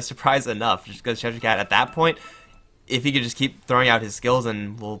be a surprise enough, just because Cheshire Cat at that point, if he could just keep throwing out his skills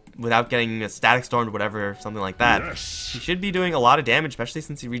and, well, without getting a static stormed or whatever, something like that, he should be doing a lot of damage, especially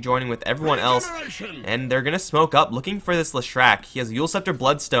since he's rejoining with everyone else. And they're going to smoke up, looking for this Leshrac. He has Yule Scepter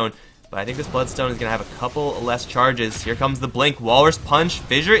Bloodstone, but I think this Bloodstone is going to have a couple less charges. Here comes the Blink. Walrus Punch.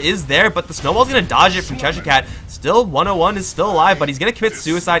 Fissure is there, but the Snowball's going to dodge it from Cheshire Cat. Still, 101 is still alive, but he's going to commit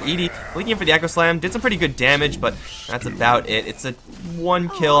suicide. Edie blinking for the Echo Slam. Did some pretty good damage, but that's about it. It's a 1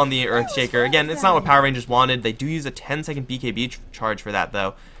 kill on the Earthshaker. Again, it's not what Power Rangers wanted. They do use a 10-second BKB charge for that,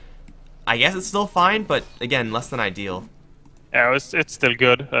 though. I guess it's still fine, but again, less than ideal. Yeah, it's still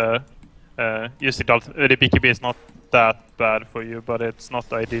good. Using the BKB is not that bad for you, but it's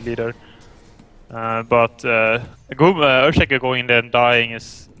not ideal either. But Earthshaker going in there and dying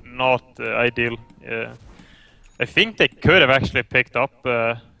is not ideal. I think they could have actually picked off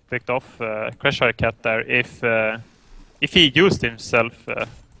Crusher Cat there if he used himself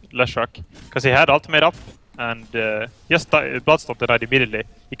Leshrac, because he had ultimate up and just Bloodstone died immediately.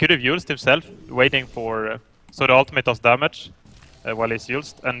 He could have used himself, waiting for so the ultimate does damage while he's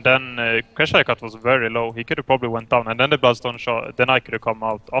used, and then Crusher Cat was very low. He could have probably went down, and then the Bloodstone shot. Then I could have come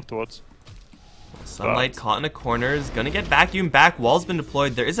out afterwards. Sunlight caught in a corner is gonna get vacuumed back. Wall's been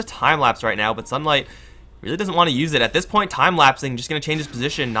deployed. There is a time lapse right now, but Sunlight really doesn't want to use it. At this point, time lapsing, just gonna change his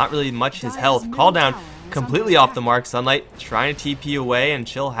position, not really much his health. Call down completely off the mark. Sunlight trying to TP away, and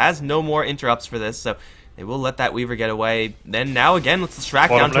Chill has no more interrupts for this, so they will let that Weaver get away. Then now again, let's Leshrac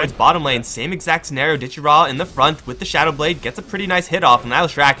down towards bottom lane. Same exact scenario. Ditchiraw in the front with the Shadow Blade. Gets a pretty nice hit off. And now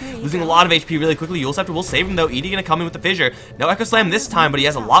Leshrac losing a lot of HP really quickly. Yule Scepter will save him though. Edie gonna come in with the Fissure. No Echo Slam this time, but he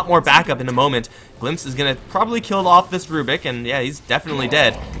has a lot more backup in a moment. Glimpse is gonna probably kill off this Rubik, and yeah, he's definitely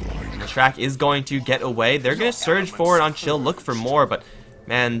dead. Leshrac is going to get away. They're gonna surge forward on Chill, look for more, but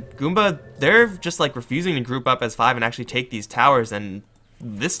man, Goomba, they're just like refusing to group up as 5 and actually take these towers, and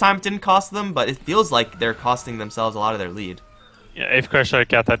this time it didn't cost them, but it feels like they're costing themselves a lot of their lead. Yeah, if Crusher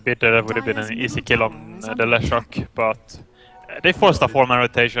Cat had beat it, that would have been an easy kill on the Leshrac, but they forced a 4-man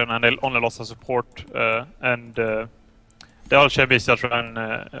rotation and they only lost a support, and the other Chebis just ran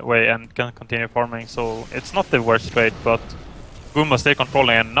away and can continue farming, so it's not the worst trade, but Goomba stay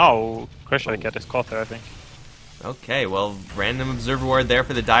controlling, and now Crusher Cat is caught there, I think. Okay, well, random Observer Ward there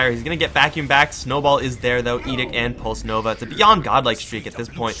for the Dire. He's going to get vacuum back. Snowball is there, though. Edict and Pulse Nova. It's a beyond godlike streak at this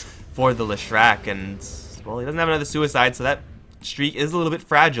point for the Leshrac. And, well, he doesn't have another suicide, so that streak is a little bit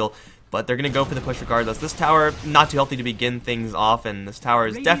fragile. But they're going to go for the push regardless. This tower, not too healthy to begin things off, and this tower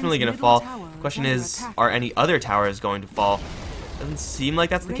is definitely going to fall. The question is, are any other towers going to fall? Doesn't seem like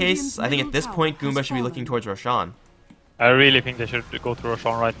that's the case. I think at this point, Goomba should be looking towards Roshan. I really think they should go to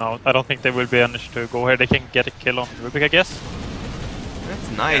Roshan right now. I don't think they will be managed to go here. They can get a kill on Rubik, I guess. That's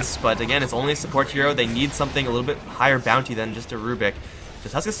nice, but again, it's only a support hero. They need something a little bit higher bounty than just a Rubik. The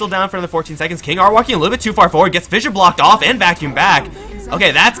Tusk is still down for another 14 seconds. King R walking a little bit too far forward, gets Fissure blocked off and vacuum back.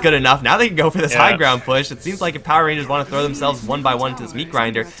 Okay, that's good enough. Now they can go for this high ground push. It seems like if Power Rangers want to throw themselves one by one to this meat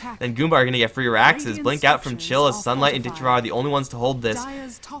grinder, then Goomba are going to get free axes. Blink out from Chill as Sunlight and Ditchira are the only ones to hold this.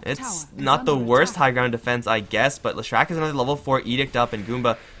 It's not the worst high ground defense, I guess, but Leshrac has another level 4 Edict up, and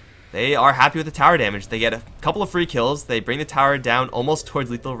Goomba, they are happy with the tower damage. They get a couple of free kills. They bring the tower down almost towards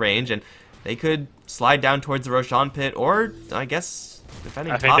lethal range, and they could slide down towards the Roshan pit, or I guess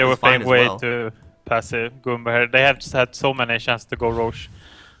defending top is fine as well. I think they were playing way too passive, Goomba here. They have just had so many chances to go Roche.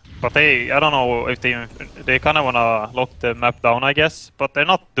 But I don't know if they kind of want to lock the map down, I guess. But they're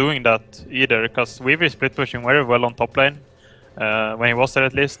not doing that either, because Weaver is split pushing very well on top lane, when he was there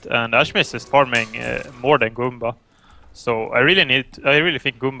at least. And Ashmis is farming more than Goomba. So I really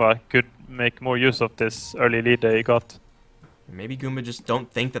think Goomba could make more use of this early lead they got. Maybe Goomba just don't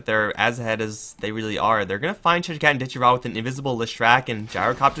think that they're as ahead as they really are. They're going to find Treasure Cat and Ditchira with an invisible Leshrac, and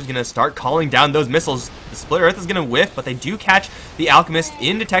Gyrocopter's going to start calling down those missiles. The Split Earth is going to whiff, but they do catch the Alchemist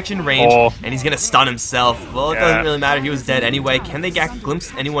in detection range, and he's going to stun himself. Well, it doesn't really matter. He was dead anyway. Can they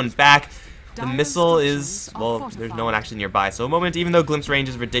glimpse anyone back? The missile is, well, there's no one actually nearby. So a moment, even though glimpse range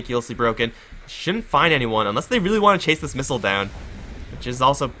is ridiculously broken, shouldn't find anyone unless they really want to chase this missile down. Which is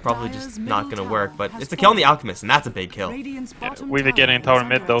also probably just not going to work, but it's a kill on the Alchemist, and that's a big kill. Yeah, we were getting tower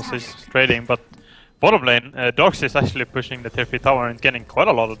mid though, so he's trading, but bottom lane, Darks is actually pushing the tier 3 tower and getting quite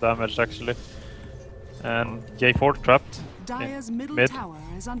a lot of damage actually. And J4 trapped in mid.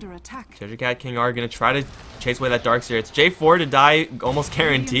 Treasure Cat, King R going to try to chase away that Darkseer. It's J4 to die, almost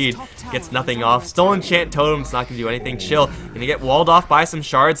guaranteed. Gets nothing off. Stolen Enchant Totem, it's not going to do anything. Chill, going to get walled off by some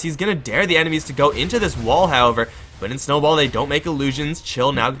shards. He's going to dare the enemies to go into this wall, however. But in Snowball, they don't make illusions.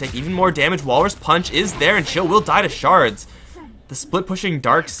 Chill now can take even more damage. Walrus Punch is there, and Chill will die to shards. The split pushing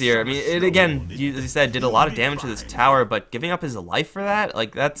Darkseer, I mean, it again, as you said, did a lot of damage to this tower, but giving up his life for that,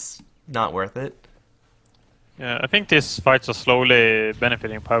 like, that's not worth it. Yeah, I think these fights are slowly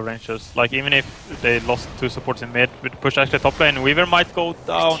benefiting Power Rangers. Like, even if they lost 2 supports in mid, with push actually top lane, Weaver might go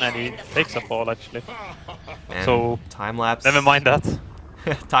down, and he takes a fall, actually. And so, time-lapse. Never mind that.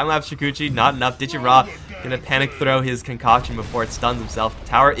 Time-lapse Shikuchi, not enough. Ditchira gonna panic throw his concoction before it stuns himself.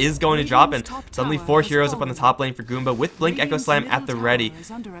 Tower is going to drop, and suddenly 4 heroes up on the top lane for Goomba with Blink Echo Slam at the ready.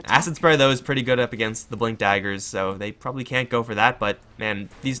 Acid Spray, though, is pretty good up against the Blink Daggers, so they probably can't go for that, but man,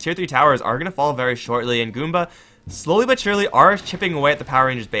 these tier 3 towers are gonna fall very shortly, and Goomba slowly but surely are chipping away at the Power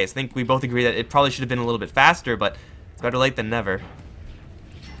Rangers base. I think we both agree that it probably should have been a little bit faster, but it's better late than never.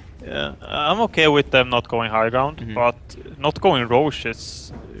 Yeah, I'm okay with them not going high ground, but not going Roche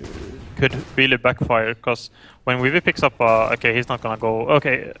is, could really backfire, because when Weavy picks up, okay, he's not gonna go,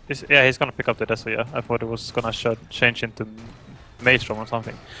 okay, yeah, he's gonna pick up the Deso, yeah. I thought it was gonna change into Maelstrom or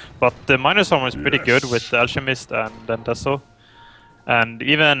something. But the minus armor is pretty good with the Alchemist and then Deso. And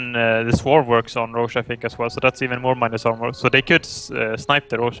even the Swarm works on Roche, I think, as well, so that's even more minus armor. So they could snipe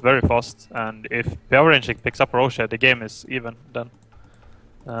the Roche very fast, and if Power Ranging picks up Roche, the game is even then.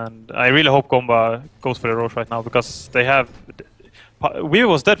 And I really hope Goomba goes for the Roche right now, because they have... Weaver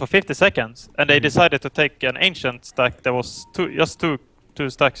was dead for 50 seconds, and they decided to take an Ancient stack that was just two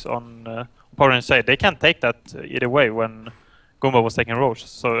stacks on Power Rangers side. They can't take that either way when Goomba was taking Roche.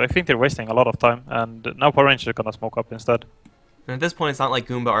 So I think they're wasting a lot of time, and now Power Rangers are gonna smoke up instead. And at this point, it's not like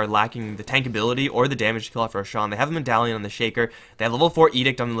Goomba are lacking the tank ability or the damage to kill off Roshan. They have a Medallion on the Shaker, they have level 4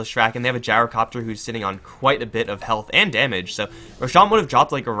 Edict on the Leshrac, and they have a Gyrocopter who's sitting on quite a bit of health and damage. So Roshan would have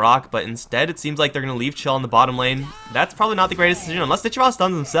dropped like a rock, but instead it seems like they're going to leave Chill on the bottom lane. That's probably not the greatest decision, unless Ditchira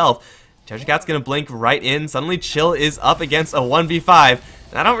stuns himself. Treasure Cat's going to blink right in. Suddenly Chill is up against a 1v5.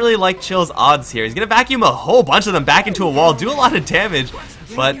 And I don't really like Chill's odds here. He's going to vacuum a whole bunch of them back into a wall, do a lot of damage.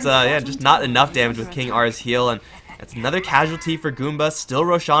 But yeah, just not enough damage with King R's heal. And that's another casualty for Goomba. Still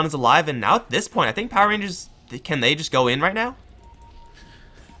Roshan is alive, and now at this point, I think Power Rangers, can they just go in right now?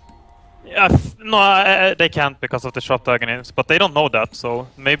 Yeah, no, they can't because of the Disruptor Agonims, but they don't know that, so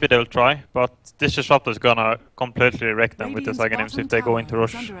maybe they'll try. But this Disruptor is gonna completely wreck them with this Agonims if they go into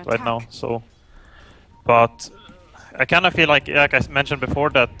Rush right now. So, but I kind of feel like I mentioned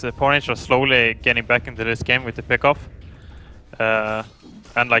before, that Power Rangers are slowly getting back into this game with the pickoff.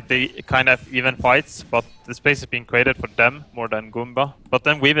 And like they kind of even fights, but the space is being created for them more than Goomba. But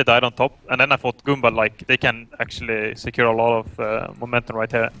then Weaver died on top, and then I thought Goomba, like, they can actually secure a lot of momentum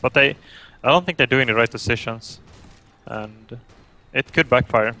right here. But I don't think they're doing the right decisions, and it could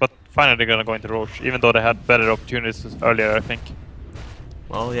backfire. But finally they're gonna go into Roche, even though they had better opportunities earlier, I think.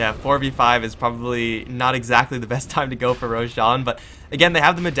 Well, yeah, 4v5 is probably not exactly the best time to go for Roshan, but again, they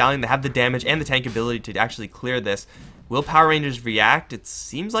have the Medallion, they have the damage and the tank ability to actually clear this. Will Power Rangers react? It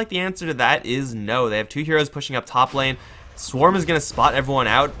seems like the answer to that is no. They have 2 heroes pushing up top lane. Swarm is going to spot everyone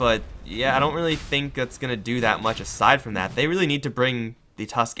out, but yeah, I don't really think that's going to do that much aside from that. They really need to bring the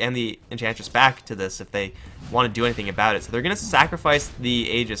Tusk and the Enchantress back to this if they want to do anything about it. So they're going to sacrifice the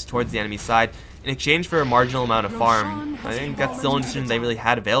Aegis towards the enemy side in exchange for a marginal amount of farm. I think that's the only decision they really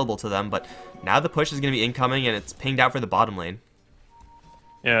had available to them, but now the push is going to be incoming and it's pinged out for the bottom lane.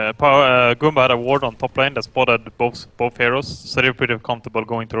 Yeah, Goomba had a ward on top lane that spotted both heroes, so they're pretty comfortable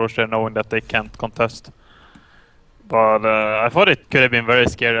going to Roche there knowing that they can't contest. But I thought it could have been very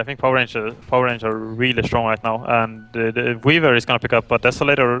scary. I think Power Range are really strong right now, and the Weaver is going to pick up a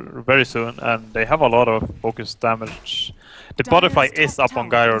Desolator very soon, and they have a lot of focus damage. The Butterfly is up on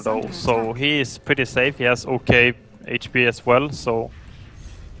Gyro though, so he is pretty safe. He has okay HP as well, so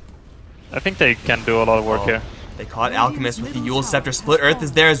I think they can do a lot of work here. They caught Alchemist with the Yule Scepter. Split Earth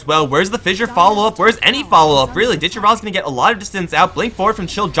is there as well. Where's the Fissure follow-up? Where's any follow-up? Really, Ditcheral's going to get a lot of distance out. Blink forward from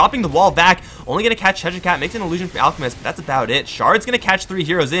Chill, dropping the wall back. Only going to catch Hedgecat, makes an illusion for Alchemist, but that's about it. Shard's going to catch 3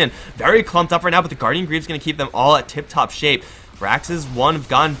 heroes in. Very clumped up right now, but the Guardian Greave's going to keep them all at tip-top shape. Rax's one have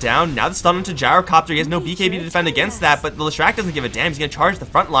gone down. Now the stun onto Gyrocopter. He has no BKB to defend against that, but the Leshrac doesn't give a damn. He's going to charge the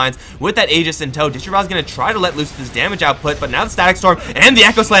front lines with that Aegis in tow. Ditcheral's going to try to let loose his damage output, but now the Static Storm and the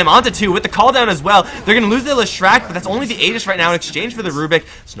Echo Slam onto 2 with the call down as well. They're going to lose the Leshrac, but that's only the Aegis right now in exchange for the Rubik.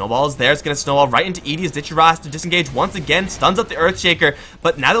 Snowball is there. It's going to snowball right into Edie as Ditcheral has to disengage once again. Stuns up the Earthshaker,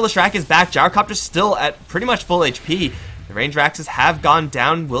 but now the Leshrac is back. Gyrocopter's still at pretty much full HP. The range Raxes have gone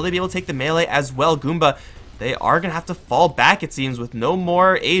down. Will they be able to take the melee as well? Goomba, they are going to have to fall back, it seems, with no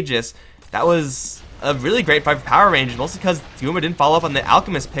more Aegis. That was a really great fight for Power Rangers, mostly because Goomba didn't follow up on the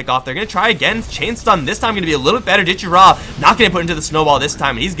Alchemist pickoff. They're going to try again. Chain Stun this time going to be a little bit better. Ditchera not going to put into the Snowball this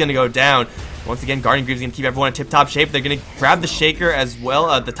time, and he's going to go down. Once again, Guardian Greave's going to keep everyone in tip-top shape. They're going to grab the Shaker as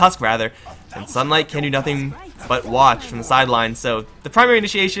well, the Tusk rather, and Sunlight can do nothing but watch from the sideline. So the primary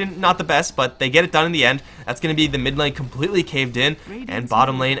initiation, not the best, but they get it done in the end. That's going to be the mid lane completely caved in, and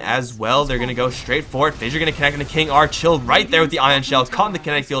bottom lane as well. They're going to go straight for it. Fissure going to connect into King R. Chill right there with the Ion Shell, caught in the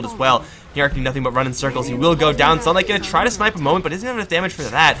kinetic field as well. King R can do nothing but run in circles. He will go down. Sunlight going to try to snipe a moment, but isn't have enough damage for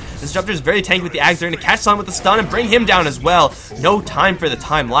that. The Disruptor is very tanky with the Ags. They're going to catch Sun with the stun and bring him down as well. No time for the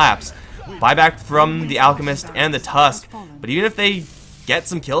time lapse. Buyback from the Alchemist and the Tusk, but even if they get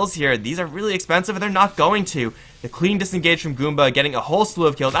some kills here, these are really expensive and they're not going to. The clean disengage from Goomba, getting a whole slew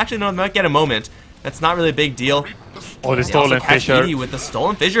of kills. Actually, no, they might get a moment. That's not really a big deal. Oh, the stolen Fissure. Edie with the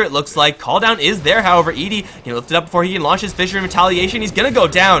stolen Fissure, it looks like. Call down is there, however. Edie can lift it up before he can launch his Fissure in retaliation. He's going to go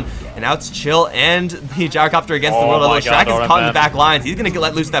down. And now it's Chill and the Gyrocopter against the world. Although Shrek is caught in the back lines. He's going to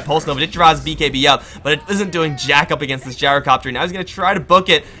let loose that Pulse Nova. It draws BKB up, but it isn't doing jack up against this Gyrocopter. Now he's going to try to book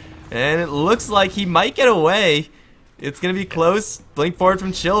it. And it looks like he might get away. It's going to be close. Blink forward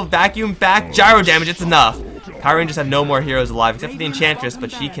from Chill. Vacuum back. Gyro damage. It's enough. Power Rangers have no more heroes alive except for the Enchantress,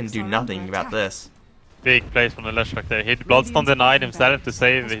 but she can do nothing about this. Big plays from the Leshrac there. He Bloodstone denied himself to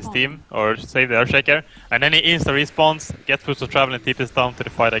save his team, or save the Earthshaker. And then he insta-respawns, gets Boost of Travel and TPs down to the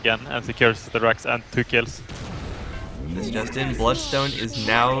fight again, and secures the Rex and 2 kills. This just in, Bloodstone is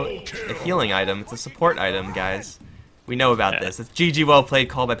now a healing item. It's a support item, guys. We know about this. It's GG well played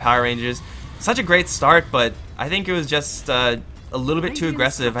call by Power Rangers. Such a great start, but I think it was just a little bit too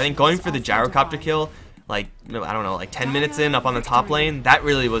aggressive. I think going for the Gyrocopter kill, like, I don't know, like 10 minutes in up on the top lane, that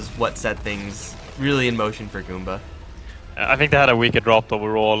really was what set things really in motion for Goomba. I think they had a weaker drop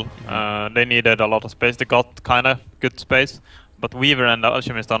overall. They needed a lot of space. They got kind of good space, but Weaver and the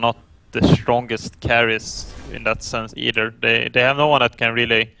Alchemist are not the strongest carries in that sense either. They have no one that can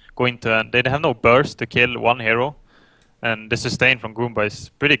really go into, and they have no burst to kill one hero. And the sustain from Goomba is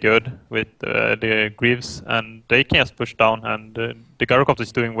pretty good with the Greaves, and they can just push down, and the Gyrocopter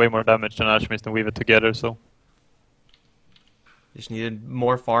is doing way more damage than Alchemist and Weaver together, so... Just needed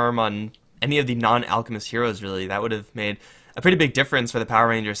more farm on any of the non-Alchemist heroes, really. That would have made a pretty big difference for the Power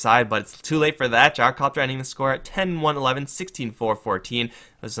Rangers side, but it's too late for that. Gyrocopter ending the score at 10-1-11, 16-4-14.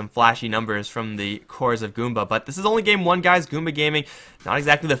 There's some flashy numbers from the cores of Goomba, but this is only game 1, guys. Goomba Gaming, not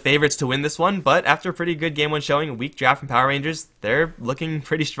exactly the favorites to win this one, but after a pretty good game 1 showing, a weak draft from Power Rangers, they're looking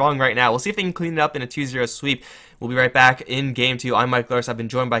pretty strong right now. We'll see if they can clean it up in a 2-0 sweep. We'll be right back in game 2. I'm Mikelorus. I've been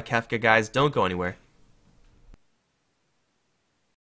joined by Kefka, guys. Don't go anywhere.